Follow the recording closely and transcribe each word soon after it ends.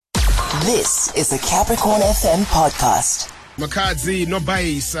This is the Capricorn FM podcast. Makadzi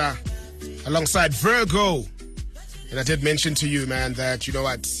Nobaisa alongside Viirgo. And I did mention to you, man, that you know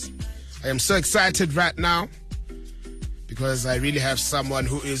what? I am so excited right now because I really have someone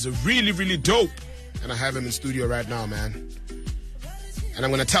who is really, really dope. And I have him in studio right now, man. And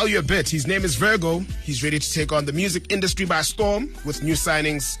I'm going to tell you a bit. His name is Viirgo. He's ready to take on the music industry by storm with new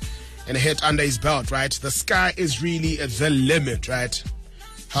signings and a hit under his belt, right? The sky is really the limit, right?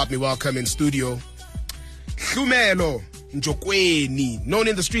 Help me welcome in studio Hlumelo Njokweni, known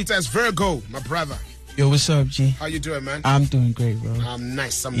in the streets as Viirgo, my brother. Yo, what's up, G? How you doing, man? I'm doing great, bro. I'm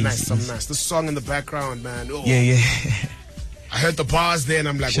nice. I'm nice. The song in the background, man. Oh. Yeah. I heard the bars there and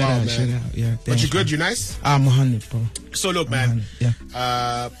I'm like, wow, man. Shut out. Yeah, but you good? You nice? I'm 100, bro. So look, man. 100,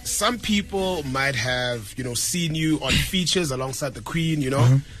 yeah. Some people might have, seen you on features alongside the Queen,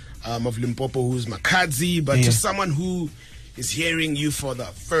 of Limpopo, who's Makadzi, but to someone who is hearing you for the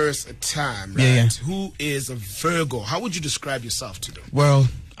first time, right? Yeah. Who is a Viirgo? How would you describe yourself to them? Well,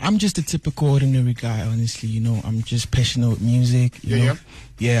 I'm just a typical ordinary guy, honestly. I'm just passionate with music. You know?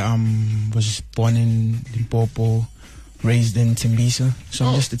 Yeah. Was born in Limpopo, raised in Tembisa, so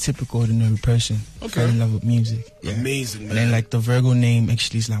I'm just a typical ordinary person. Okay. Fell in love with music. Yeah. Amazing, man. And then the Viirgo name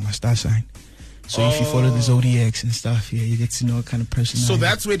actually is like my star sign. So if you follow the zodiacs and stuff, you get to know what kind of person I am. So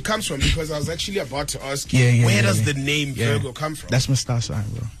that's where it comes from, because I was actually about to ask you, where does the name Viirgo come from? That's my star sign,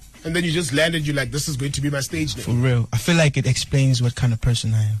 bro. And then you just landed, you're like, this is going to be my stage name. For real. I feel like it explains what kind of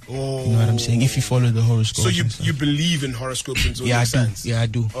person I am. Oh. You know what I'm saying? If you follow the horoscopes. So you believe in horoscopes and zodiac signs? Yeah, I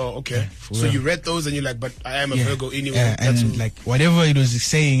do. Oh, okay. Yeah, so you read those and you're like, but I am a Viirgo anyway. Yeah, and whatever it was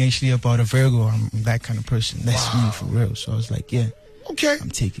saying actually about a Viirgo, I'm that kind of person. That's me for real. So I was like, okay, I'm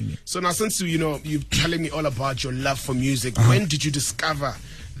taking it. So now, since you're telling me all about your love for music, when did you discover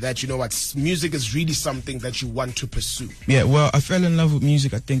that music is really something that you want to pursue? Yeah, well, I fell in love with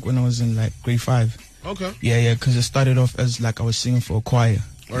music, I think, when I was in grade 5. Okay. Yeah, because it started off as I was singing for a choir.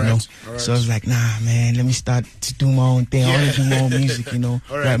 All right. So I was like, nah, man, let me start to do my own thing. I want to do my own music,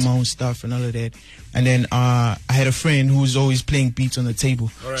 write my own stuff and all of that. And then I had a friend who was always playing beats on the table.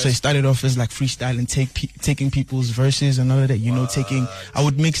 So it started off as freestyling, taking people's verses and all of that, I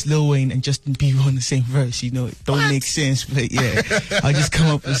would mix Lil Wayne and Justin Bieber on the same verse, it don't make sense, but I'll just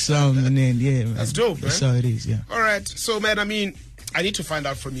come up with some and then, man. That's dope, man. That's how it is, yeah. All right. So, man, I need to find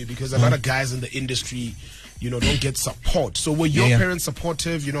out from you, because a lot of guys in the industry, don't get support. So were your parents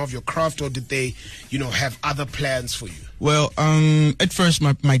supportive, of your craft, or did they, have other plans for you? Well, at first,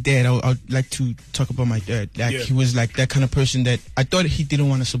 my dad, I'd like to talk about my dad. He was that kind of person that I thought he didn't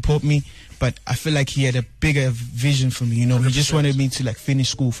want to support me, but I feel like he had a bigger vision for me, 100%. He just wanted me to finish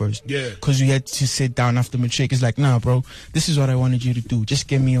school first. Yeah. Because we had to sit down after matric. It's nah, bro, this is what I wanted you to do. Just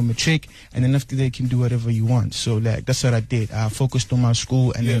get me on matric, and then after that, you can do whatever you want. So that's what I did. I focused on my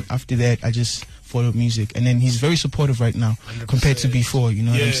school, and then after that, I just followed music. And then he's very supportive right now 100%. Compared to before, you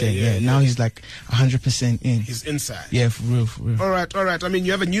know what I'm saying? Now he's 100% in. He's inside. Yeah, for real. All right.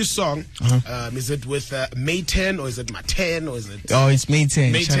 You have a new song. Is it with May 10 or is it My 10 or is it? Oh, it's May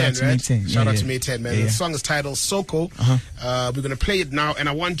 10. May 10, Shout out to May 10. Shout out to May 10, man. The song is titled SOKO. We're going to play it now, and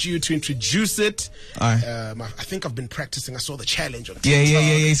I want you to introduce it. I think I've been practicing. I saw the challenge on TikTok. Yeah.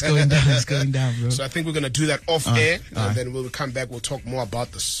 It's going down. It's going down, bro. So I think we're going to do that off air, and then we'll come back. We'll talk more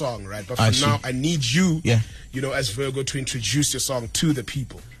about the song, right? But for now, I need you, as Viirgo, to introduce your song to the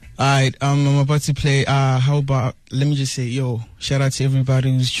people. Alright, I'm about to play, how about, let me just say, shout out to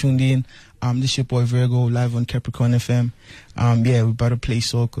everybody who's tuned in. This your boy Viirgo, live on Capricorn FM. We're about to play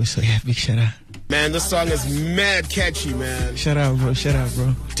SOKO, so big shout out. Man, this song is mad catchy, man. Shout out, bro.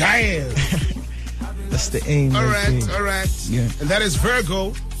 Damn. That's the aim. All right. Yeah. And that is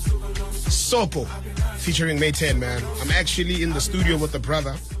Viirgo, SOKO, featuring May 10, man. I'm actually in the studio with the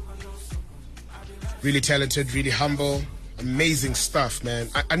brother. Really talented, really humble, amazing stuff, man.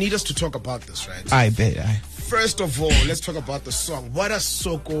 I need us to talk about this, right? I bet. First of all, let's talk about the song. What does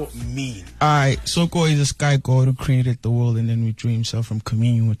SOKO mean? SOKO is a sky god who created the world and then withdrew himself from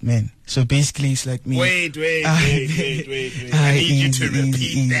communion with men. So basically, it's like me. Wait. I need you to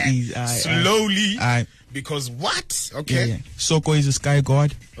repeat that slowly. Because what? Okay. Yeah. SOKO is a sky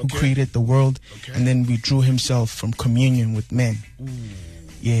god who created the world and then withdrew himself from communion with men. Ooh.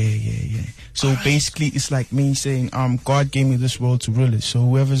 Yeah. So basically, it's like me saying, God gave me this world to rule it. So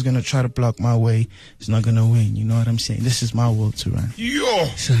whoever's gonna try to block my way is not gonna win. You know what I'm saying? This is my world to run. Yo.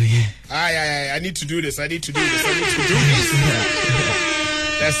 So yeah. I need to do this. That's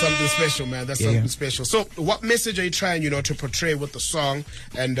something special, man. That's something special. So what message are you trying, to portray with the song?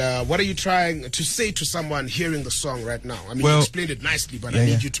 And what are you trying to say to someone hearing the song right now? You explained it nicely, but I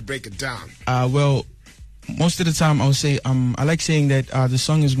need you to break it down. most of the time I'll say I like saying that the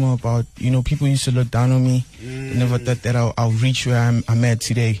song is more about, people used to look down on me. I never thought that I'll reach where I'm at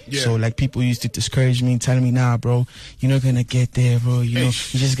today. Yeah. So like people used to discourage me, telling me, nah bro, you're not gonna get there, bro, you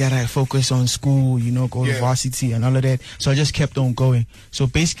just gotta focus on school, go to varsity and all of that. So I just kept on going. So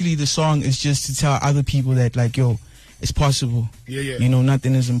basically the song is just to tell other people that like, yo, it's possible.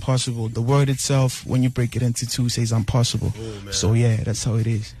 Nothing is impossible. The word itself, when you break it into two, says I'm possible. Oh, so yeah, that's how it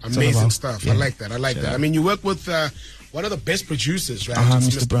is. Amazing stuff. Yeah. I like that. I mean, you work with one of the best producers, right?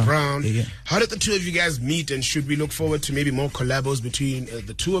 Mr. Brown. Yeah. How did the two of you guys meet, and should we look forward to maybe more collabos between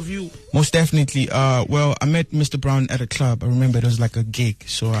the two of you? Most definitely. Well, I met Mr. Brown at a club. I remember it was like a gig,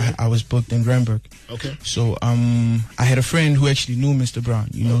 so I was booked in Randburg. Okay. So I had a friend who actually knew Mr. Brown,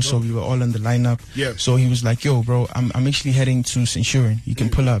 so we were all on the lineup. Yeah. So he was like, yo, bro, I'm actually heading to Centurion. You can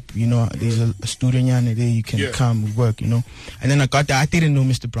pull up, there's a studio there, you can come work, And then I got there. I didn't know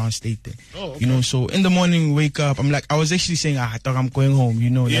Mr. Brown stayed there. Oh, okay. So in the morning, wake up, I was actually saying, I thought I'm going home,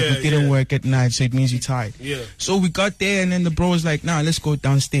 it didn't work at night, so it means you're tired. Yeah. So we got there, and then the bro was like, nah, let's go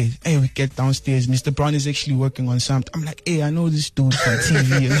downstairs. Hey, we get downstairs. Mr. Brown is actually working on something. I'm like, hey, I know this dude from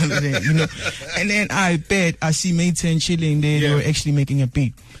TV and everything, And then I see Mayton chilling there. They were actually making a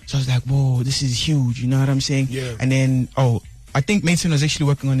beat. So I was like, whoa, this is huge. You know what I'm saying? Yeah. And then, I think Mayton was actually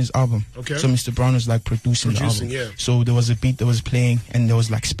working on his album. Okay. So Mr. Brown was like producing the album. Yeah. So there was a beat that was playing, and there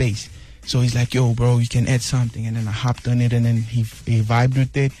was like space. So he's like, yo, bro, you can add something. And then I hopped on it, and then he vibed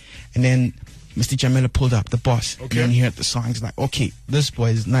with it. And then Mr. Jamela pulled up, the boss. Okay. And then he heard the song. He's like, okay, this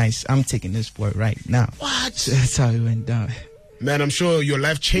boy is nice. I'm taking this boy right now. What? So that's how it went down. Man, I'm sure your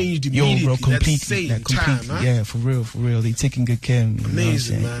life changed immediately. Yo, bro, completely. That same time, huh? Yeah, for real. They taking good care of me.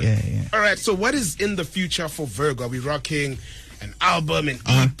 Amazing, man. Yeah. All right, so what is in the future for Viirgo? Are we rocking an album, an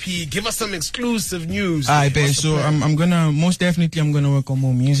EP? Give us some exclusive news. I bet. So I'm gonna work on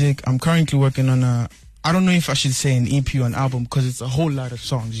more music. I'm currently working on I don't know if I should say an EP or an album, because it's a whole lot of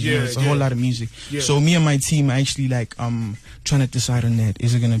songs. It's a whole lot of music. Yeah. So me and my team are actually like trying to decide on that.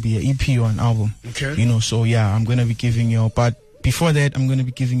 Is it gonna be an EP or an album? Okay. So yeah, I'm gonna be giving you. But before that, I'm gonna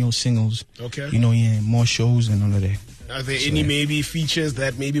be giving you singles. Okay. More shows and all of that. Are there any maybe features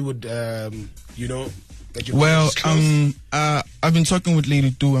that maybe would Well, I've been talking with Lady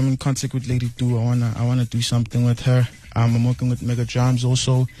Do. I'm in contact with Lady Do. I wanna do something with her. I'm working with Mega Drums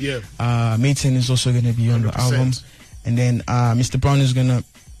also. Yeah. Mayton is also gonna be on 100%. The album, and then Mr. Brown is gonna,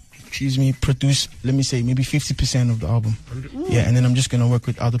 produce. Let me say maybe 50% of the album. Ooh. Yeah, and then I'm just gonna work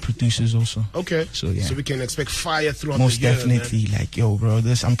with other producers also. Okay. So yeah. So we can expect fire throughout Most the year. definitely, man. Like yo, bro,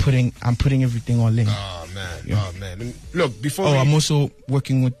 I'm putting everything all in. Oh man, And look, before I'm also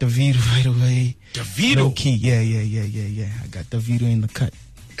working with the Viirgo right away. The Viirgo? Low key, yeah. I got the Viirgo in the cut.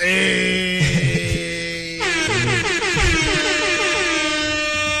 Hey.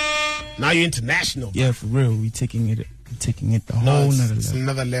 Now you're international. Yeah, for real. We're taking it the whole nother level. It's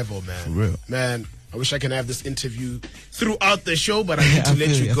another level, man. For real. Man, I wish I can have this interview throughout the show, but I need to let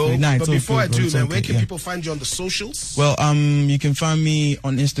you go. Nah, but before I do, man, okay, where can people find you on the socials? Well, you can find me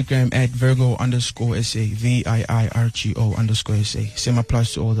on Instagram at Viirgo_SA, VIIRGO_SA. Same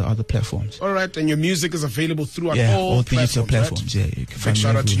applies to all the other platforms. All right, and your music is available throughout all platforms, digital platforms. Right? Yeah, you can find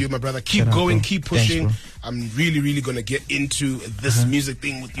shout me out to you, my brother. Keep going, keep pushing. Thanks, I'm really going to get into this music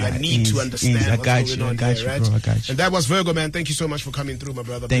thing with you. I need to understand what's going on here, right? Bro, I got you. And that was Viirgo, man. Thank you so much for coming through, my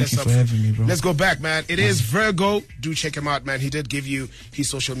brother. Thank you for having me, bro. Let's go back, man. It is Viirgo. Do check him out, man. He did give you his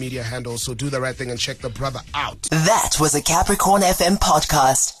social media handles, so do the right thing and check the brother out. That was a Capricorn FM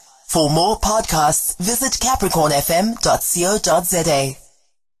podcast. For more podcasts, visit capricornfm.co.za.